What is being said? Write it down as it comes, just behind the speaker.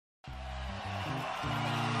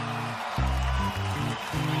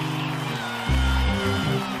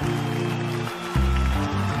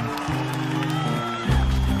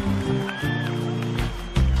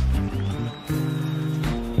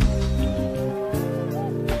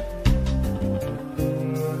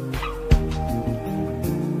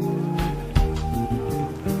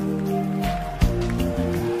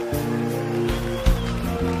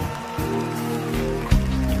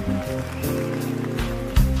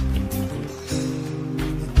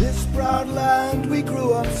heartland we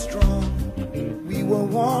grew up strong. We were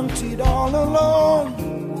wanted all along.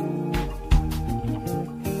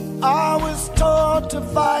 I was taught to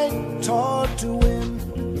fight, taught to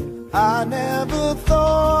win. I never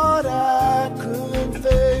thought I could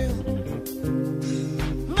fail.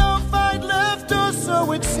 No fight left, or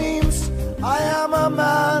so it seems. I am a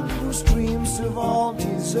man whose dreams have all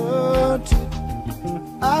deserted.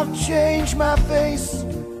 I've changed my face,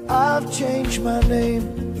 I've changed my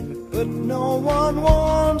name, but no one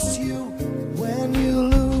wants you when you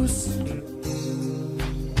lose.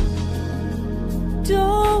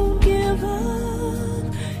 Don't give up,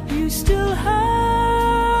 you still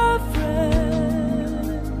have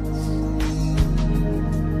friends.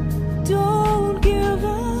 Don't give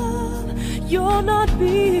up, you're not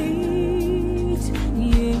beaten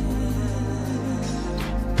yet.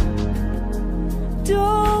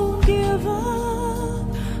 Don't give up,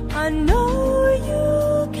 I know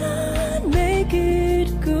you can make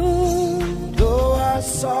it good. Though I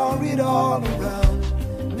saw it all around,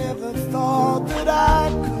 never thought that I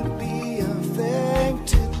could be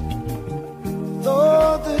affected.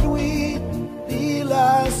 Thought that we'd be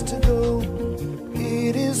last to go.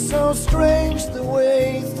 It is so strange the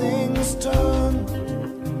way things turn.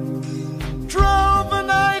 Drove the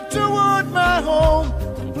night toward my home,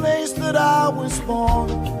 the place that I was born,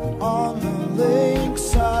 on the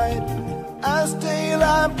lakeside. As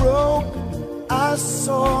daylight broke, I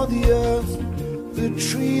saw the earth. The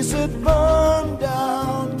trees had burned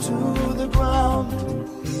down to the ground.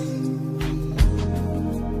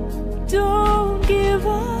 Don't give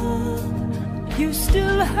up, you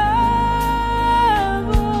still have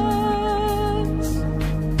us.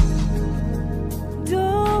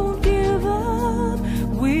 Don't give up,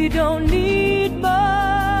 we don't need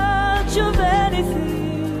much of anything.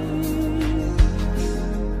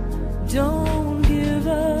 Don't give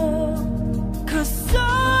up, 'cause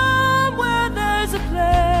somewhere there's a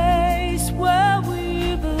place where we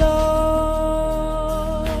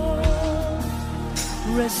belong.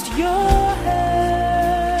 Rest your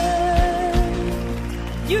head,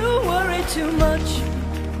 you worry too much.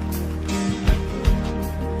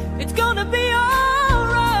 It's gonna be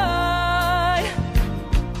alright.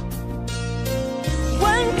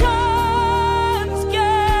 When times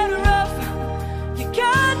get rough, you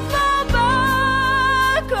can't fall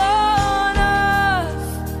back on us.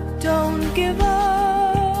 Don't give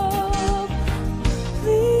up,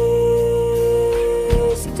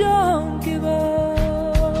 please don't give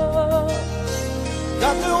up.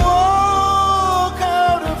 Got to walk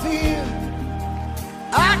out of here,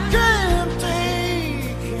 I can't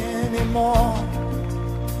take anymore.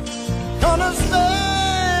 Gonna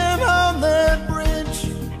stand on that bridge,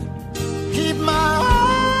 keep my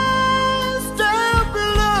eyes down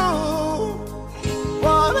below.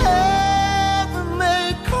 Whatever may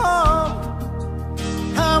come,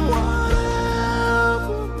 and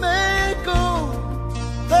whatever may go,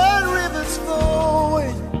 that river's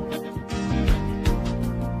flowing,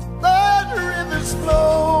 that river's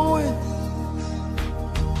flowing.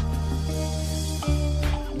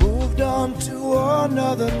 Moved on to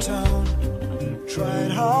another town,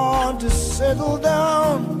 tried hard to settle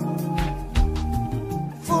down.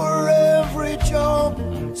 For every job,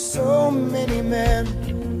 so many men,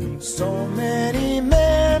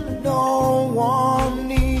 no one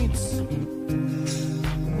needs.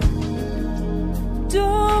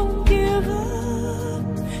 Don't give up,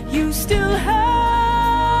 you still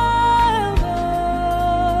have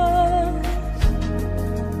us.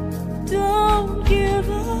 Don't give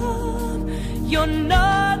up, you're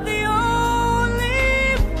not the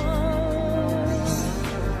only one.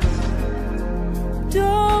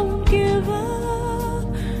 Don't give up,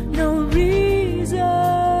 no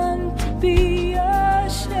reason to be afraid.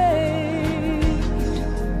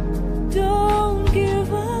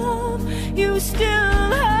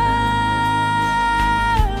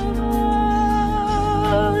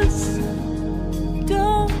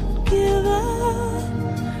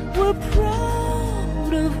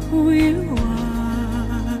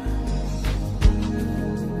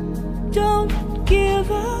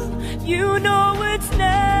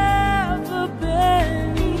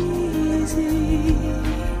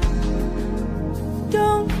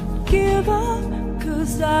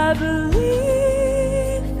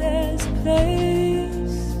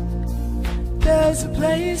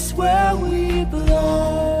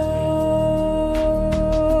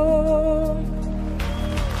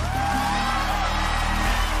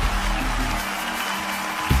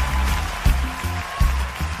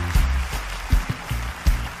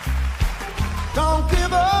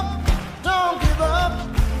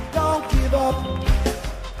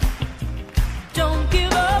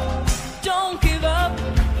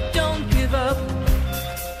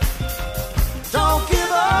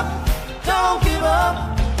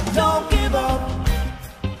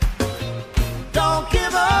 Don't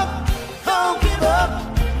give up, don't give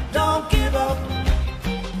up, don't give up.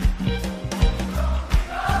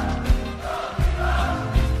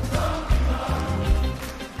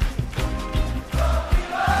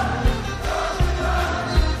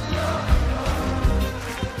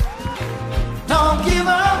 Don't give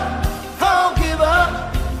up, don't give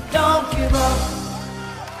up, don't give up.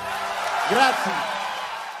 Grazie.